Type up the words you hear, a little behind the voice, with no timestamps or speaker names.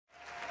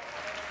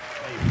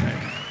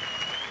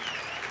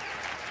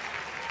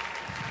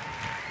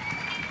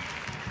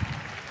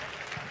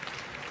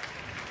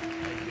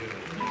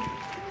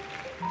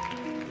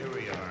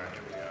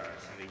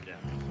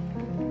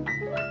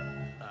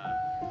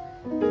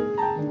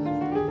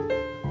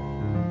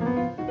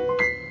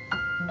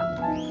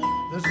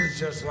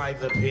just like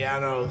the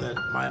piano that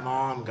my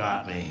mom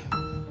got me.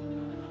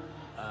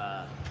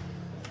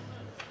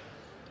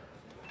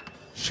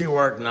 She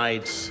worked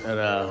nights at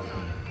a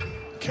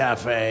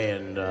cafe,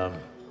 and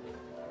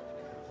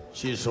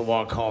she used to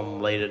walk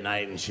home late at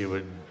night, and she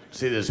would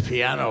see this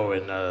piano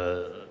in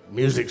a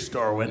music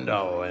store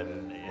window,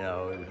 and you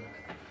know,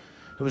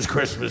 it was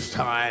Christmas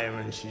time,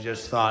 and she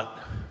just thought,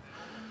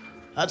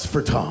 that's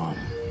for Tom.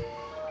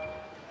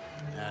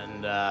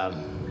 And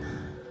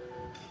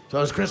so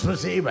it was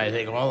Christmas Eve, I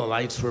think. All the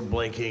lights were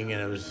blinking, and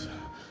it was a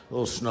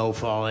little snow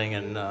falling,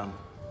 and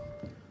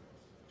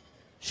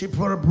she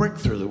put a brick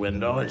through the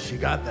window, and she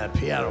got that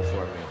piano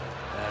for me.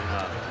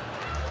 And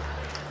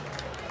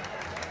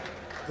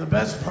the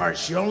best part,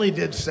 she only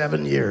did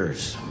 7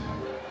 years.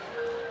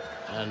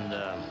 And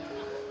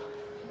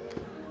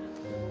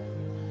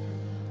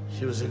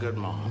she was a good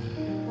mom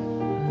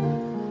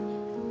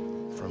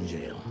from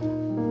jail.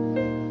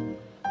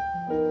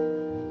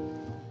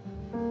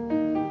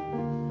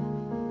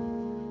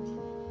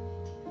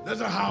 There's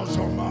a house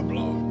on my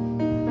block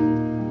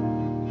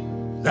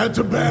that's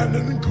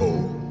abandoned and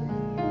cold.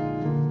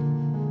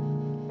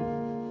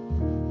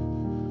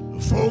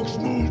 The folks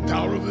moved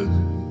out of it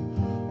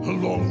a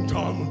long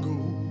time ago,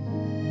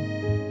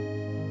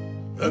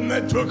 and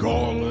they took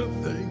all the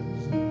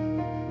things,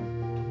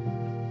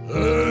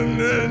 and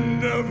they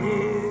never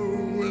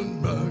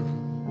went back,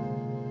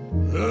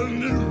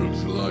 and it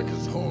looks like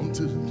it's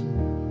haunted,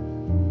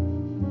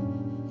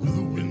 where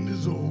the wind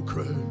is all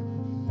cracked,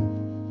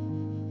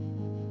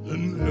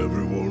 and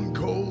everyone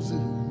calls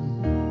it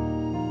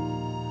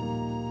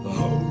the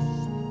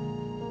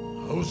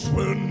house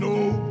where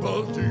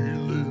nobody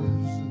lives.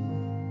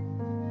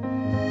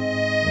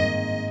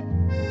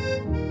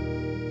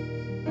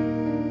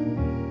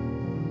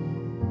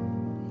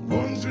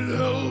 Once it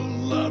held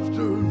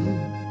laughter,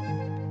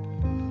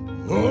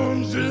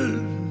 once it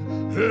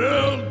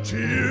held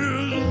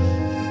tears.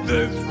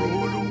 They throw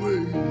it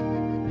away.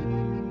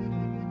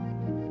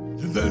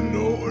 Did they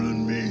know what it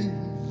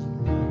means?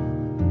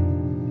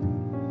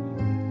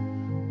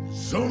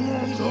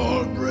 Someone's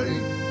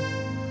heartbreak.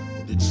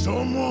 Did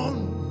someone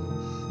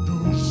do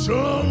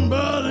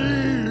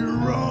somebody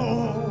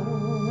wrong?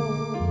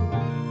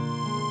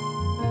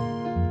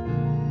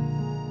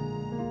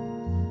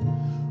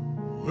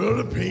 Well,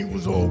 the paint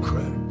was all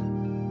cracked.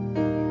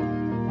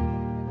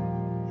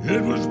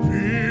 It was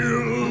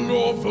peeled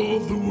off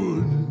of the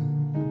wood,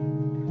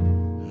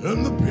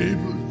 and the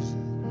papers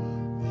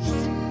was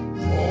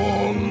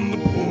on the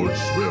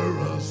porch where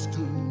I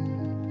stood,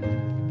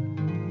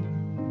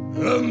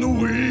 and the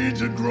weeds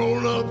had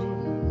grown up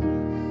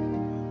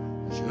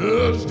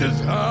just as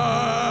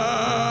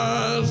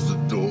high as the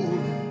door.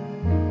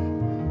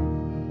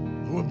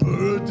 There were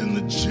birds in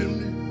the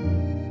chimney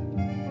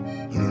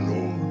and an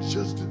old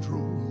chest of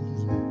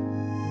drawers.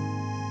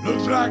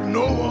 Looks like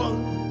no one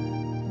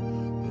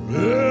will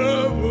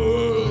ever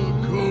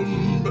come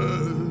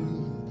back.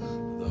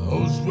 The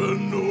house where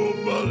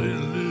nobody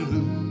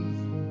lives.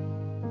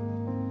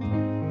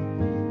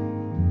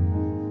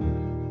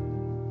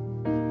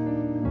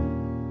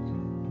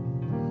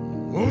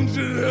 Once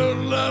it held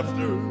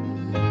laughter,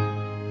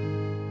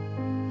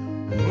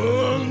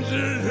 once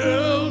it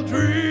held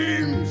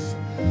dreams.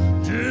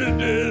 Did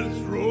they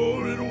throw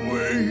it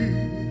away?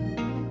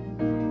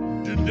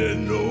 Did they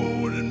know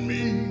what it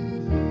means?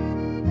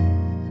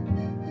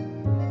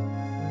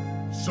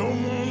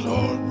 Someone's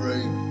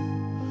heartbreak.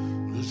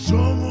 Did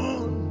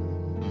someone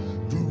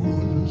do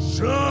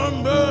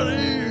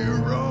somebody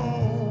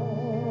wrong?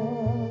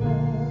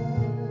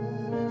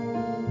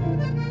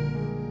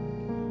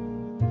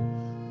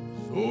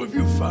 So if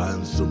you find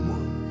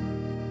someone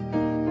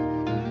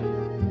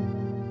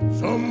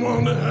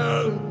to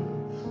have,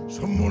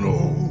 someone to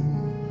hold,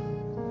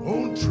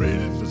 don't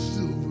trade it for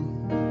silver.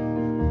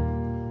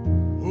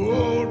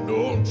 Oh,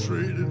 don't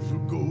trade it for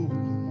gold.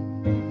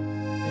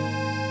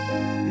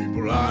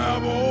 People, I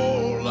have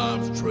all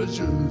life's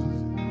treasures,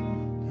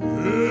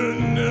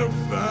 and they're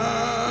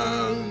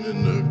fine and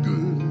they're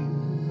good.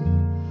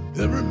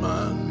 They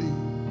remind me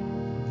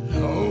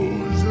that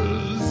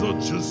houses are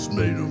just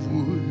made of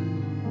wood.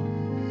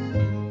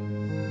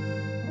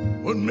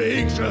 What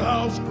makes a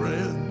house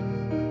grand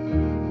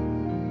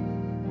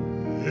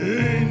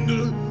ain't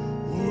the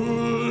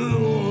wood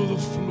or the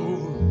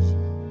floors.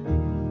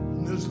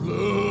 And there's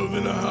love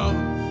in a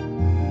house,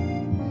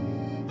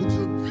 it's a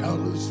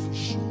palace for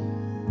sure.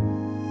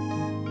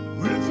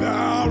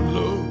 Without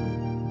love,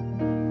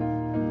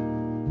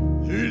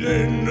 it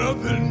ain't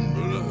nothing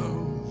but a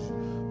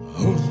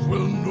house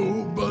where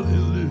nobody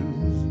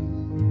lives.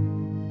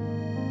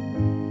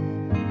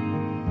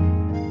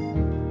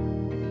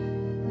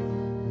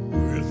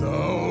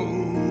 Without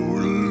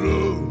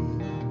love,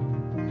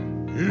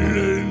 it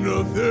ain't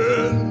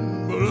nothing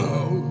but a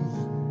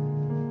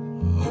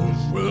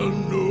house where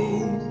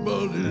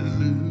nobody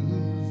lives.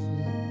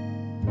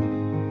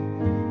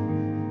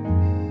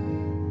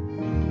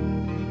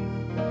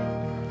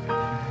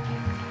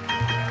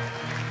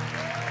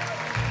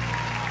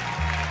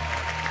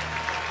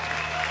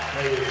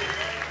 Hey.